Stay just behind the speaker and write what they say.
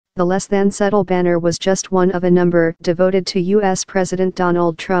The less than subtle banner was just one of a number devoted to U.S. President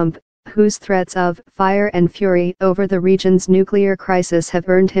Donald Trump, whose threats of fire and fury over the region's nuclear crisis have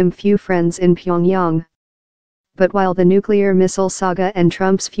earned him few friends in Pyongyang. But while the nuclear missile saga and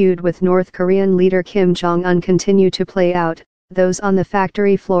Trump's feud with North Korean leader Kim Jong-un continue to play out, those on the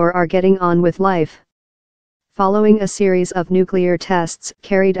factory floor are getting on with life. Following a series of nuclear tests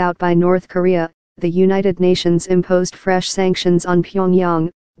carried out by North Korea, the United Nations imposed fresh sanctions on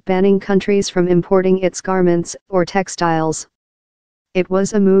Pyongyang, banning countries from importing its garments or textiles. It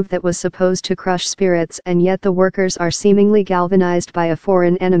was a move that was supposed to crush spirits, and yet the workers are seemingly galvanized by a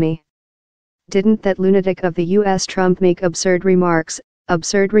foreign enemy. Didn't that lunatic of the US Trump make absurd remarks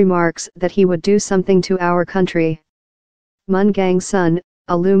that he would do something to our country? Moon Gang's son,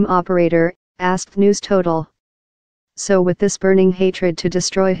 a loom operator, asked News Total. So with this burning hatred to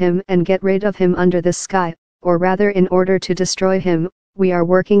destroy him and get rid of him under the sky, or rather in order to destroy him, we are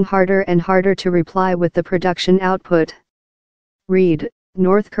working harder and harder to reply with the production output. Read,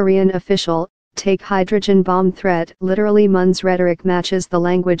 North Korean official, take hydrogen bomb threat. Literally, Moon's rhetoric matches the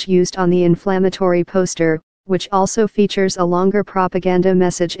language used on the inflammatory poster, which also features a longer propaganda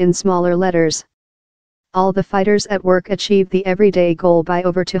message in smaller letters. All the fighters at work achieve the everyday goal by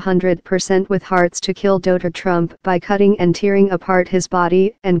over 200% with hearts to kill Dr. Trump by cutting and tearing apart his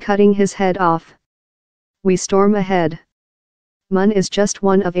body and cutting his head off. We storm ahead. Moon is just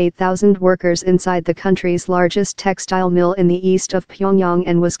one of 8,000 workers inside the country's largest textile mill in the east of Pyongyang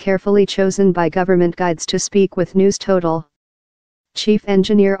and was carefully chosen by government guides to speak with News Total. Chief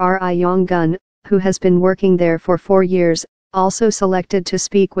Engineer Ri Yong-gun, who has been working there for 4 years, also selected to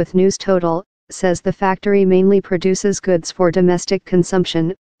speak with News Total, says the factory mainly produces goods for domestic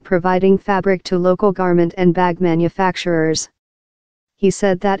consumption, providing fabric to local garment and bag manufacturers. He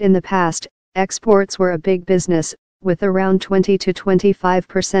said that in the past, exports were a big business, with around 20 to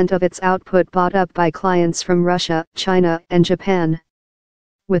 25% of its output bought up by clients from Russia, China, and Japan.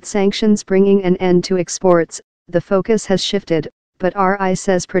 With sanctions bringing an end to exports, the focus has shifted, but RI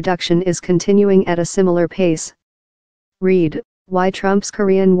says production is continuing at a similar pace. Read, why Trump's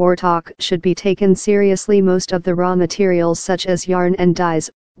Korean war talk should be taken seriously. Most of the raw materials such as yarn and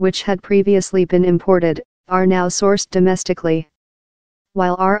dyes, which had previously been imported, are now sourced domestically.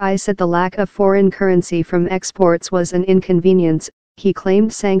 While RI said the lack of foreign currency from exports was an inconvenience, he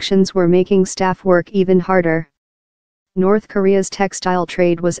claimed sanctions were making staff work even harder. North Korea's textile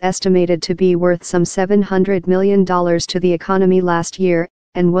trade was estimated to be worth some $700 million to the economy last year,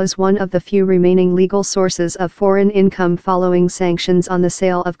 and was one of the few remaining legal sources of foreign income following sanctions on the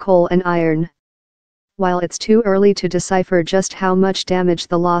sale of coal and iron. While it's too early to decipher just how much damage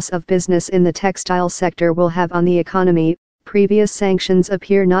the loss of business in the textile sector will have on the economy, previous sanctions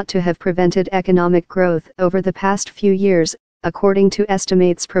appear not to have prevented economic growth over the past few years, according to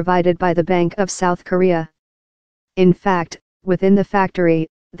estimates provided by the Bank of South Korea. In fact, within the factory,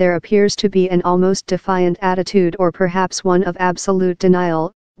 there appears to be an almost defiant attitude, or perhaps one of absolute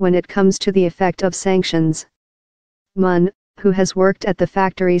denial, when it comes to the effect of sanctions. Moon, who has worked at the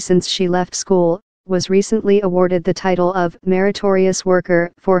factory since she left school, was recently awarded the title of Meritorious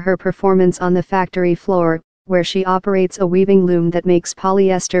Worker for her performance on the factory floor, where she operates a weaving loom that makes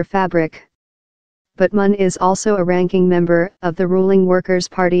polyester fabric. But Moon is also a ranking member of the ruling Workers'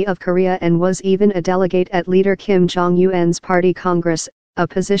 Party of Korea and was even a delegate at leader Kim Jong-un's party Congress, a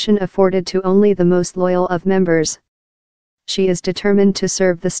position afforded to only the most loyal of members. She is determined to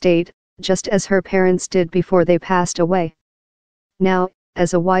serve the state, just as her parents did before they passed away. Now,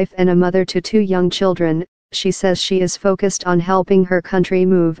 as a wife and a mother to 2 young children, she says she is focused on helping her country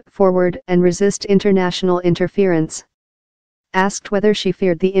move forward and resist international interference. Asked whether she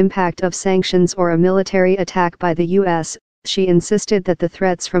feared the impact of sanctions or a military attack by the U.S., she insisted that the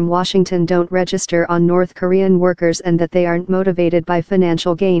threats from Washington don't register on North Korean workers and that they aren't motivated by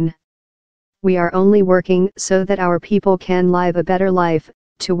financial gain. We are only working so that our people can live a better life,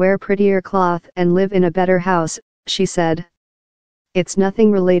 to wear prettier cloth and live in a better house, she said. It's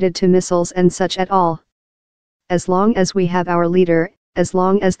nothing related to missiles and such at all. As long as we have our leader, as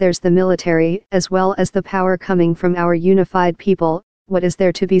long as there's the military as well as the power coming from our unified people, what is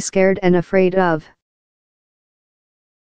there to be scared and afraid of?